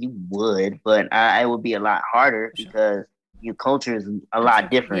 you would, but it would be a lot harder For sure. because your culture is a lot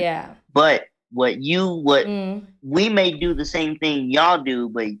Absolutely. different. Yeah. But what Mm. we may do the same thing y'all do,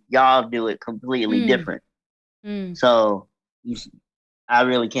 but y'all do it completely Mm. different. Mm. So I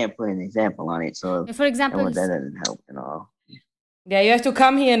really can't put an example on it. So For example, that doesn't help at all. Yeah, you have to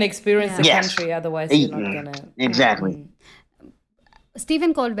come here and experience the yeah, Yes, country, otherwise you're not gonna. exactly. Mm.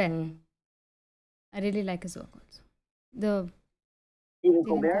 Stephen Colbert. Mm. I really like his work also. The Stephen Stephen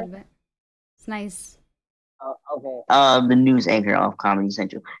Colbert. Colbert. It's nice. Okay. The news anchor of Comedy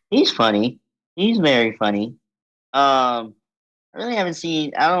Central. He's funny. He's very funny. I really haven't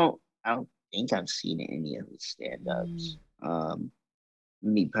seen. I don't think I've seen any of his stand-ups.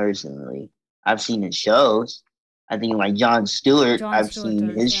 Me personally, I've seen his shows. I think like Jon Stewart. John I've Stewart seen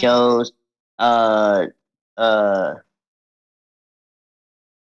does, his yeah. shows. Uh, uh,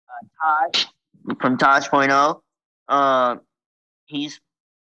 Tosh from Tosh.0. He's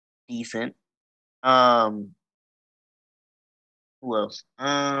decent. Um, who else?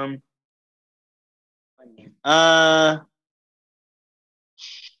 Uh,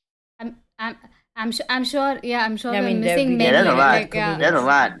 I'm I'm sure yeah, I'm sure I we're mean, there missing yeah, we there's many. a lot. Like had yeah. There's a comedians.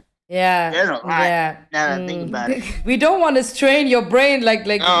 lot. Yeah. There's a lot. Yeah. Now that I think about it. We don't want to strain your brain like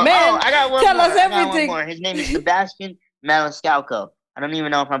man, I got one tell more. us I got one everything. more. His name is Sebastian Maniscalco. I don't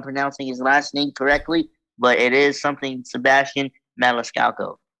even know if I'm pronouncing his last name correctly, but it is something Sebastian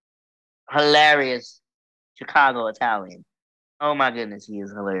Maniscalco. Hilarious Chicago Italian. Oh my goodness, he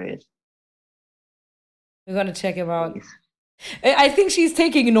is hilarious. We're gonna check him out. Please. I think she's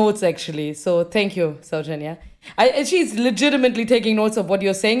taking notes actually. So thank you, Saujanya. She's legitimately taking notes of what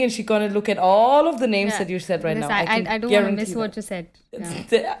you're saying, and she's gonna look at all of the names that you said right because now. I don't want to miss what you said.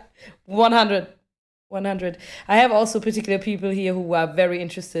 Yeah. 100. 100. I have also particular people here who are very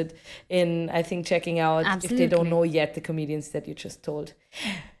interested in, I think, checking out if they don't know yet the comedians that you just told.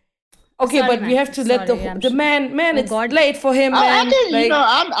 Okay, Sorry, but we have to let the man. It's late for him, man.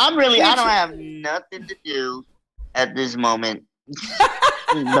 I'm really. I don't have nothing to do at this moment.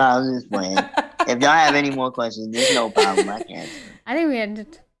 No, I'm just playing. If y'all have any more questions, there's no problem. I can answer. I think we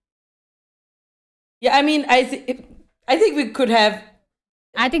ended. Yeah, I mean, I think we could have.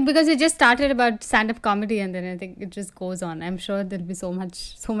 I think because we just started about stand-up comedy, and then I think it just goes on. I'm sure there'll be so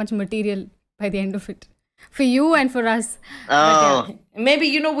much material by the end of it for you and for us. Oh,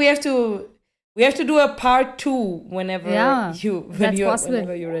 maybe we have to do a part 2 whenever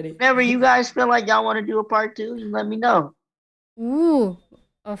whenever you're ready. Whenever you guys feel like y'all want to do a part 2, you let me know. Ooh,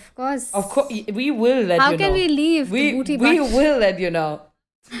 of course. Of course, we will let you know. How can we leave the booty butt? We will let you know.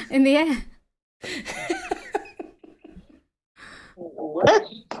 In the air. What?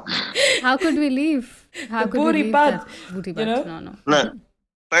 How could we leave? How could booty we leave butt, that booty butt? No. Look,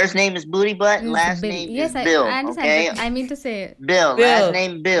 first name is Booty Butt, last name is Bill. I understand. Okay? I mean to say Bill. Last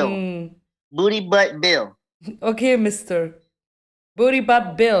name Bill. Booty Butt Bill. Okay, Mr. Booty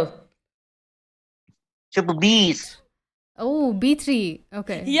Butt Bill. Triple B's. Oh, B3.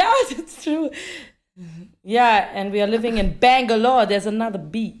 Okay. Yeah, that's true. Yeah, and we are living in Bangalore. There's another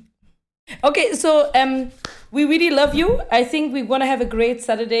B. Okay, so we really love you. I think we're gonna have a great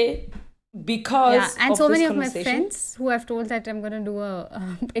Saturday because and of so this many of my conversation. friends who have told that I'm gonna do a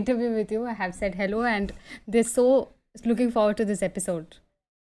interview with you. I have said hello, and they're so looking forward to this episode.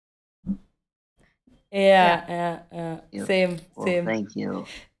 Yeah. Same. Thank you.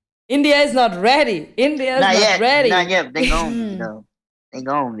 India is not ready. Not ready. Not yet. They gon' be. They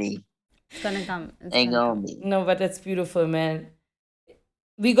gon' be. It's gonna come. They gon' be. No, but that's beautiful, man.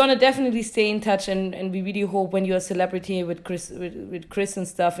 We're gonna definitely stay in touch, and we really hope when you're a celebrity with Chris and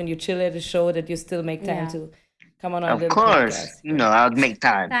stuff, and you chill at the show, that you still make time to come on our little podcast. Of course, I'll make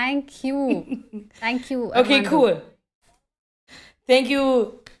time. Thank you. Thank you. Okay, Armando. cool. Thank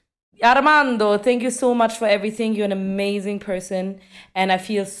you, Armando. Thank you so much for everything. You're an amazing person, and I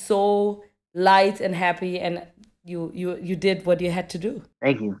feel so light and happy. And you did what you had to do.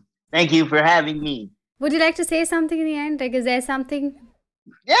 Thank you. Thank you for having me. Would you like to say something in the end? Like, is there something?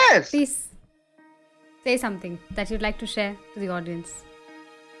 Yes. Please say something that you'd like to share to the audience.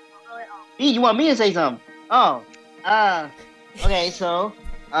 You want me to say something? Oh, okay. So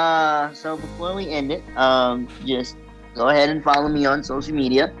before we end it, just go ahead and follow me on social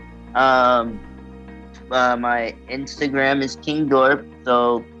media. My Instagram is K1ngdwarf.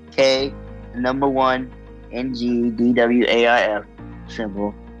 So K1ngdwarf.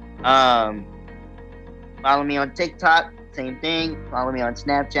 Simple. Follow me on TikTok. Same thing. Follow me on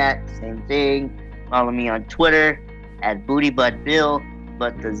Snapchat. Same thing. Follow me on Twitter at BootyButtBill,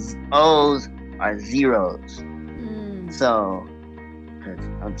 but the O's are zeros. So,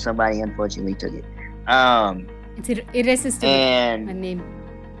 because somebody unfortunately took it. It's irresistible. And a name.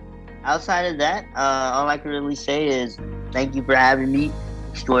 Outside of that, all I can really say is thank you for having me.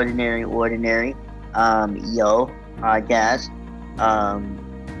 Extraordinary, ordinary. Podcast.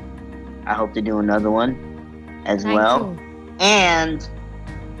 I hope to do another one as well. And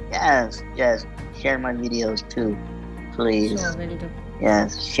yes, share my videos too, please. Sure, will do.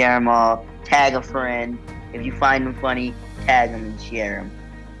 Yes, share them all. Tag a friend. If you find them funny, tag them and share them.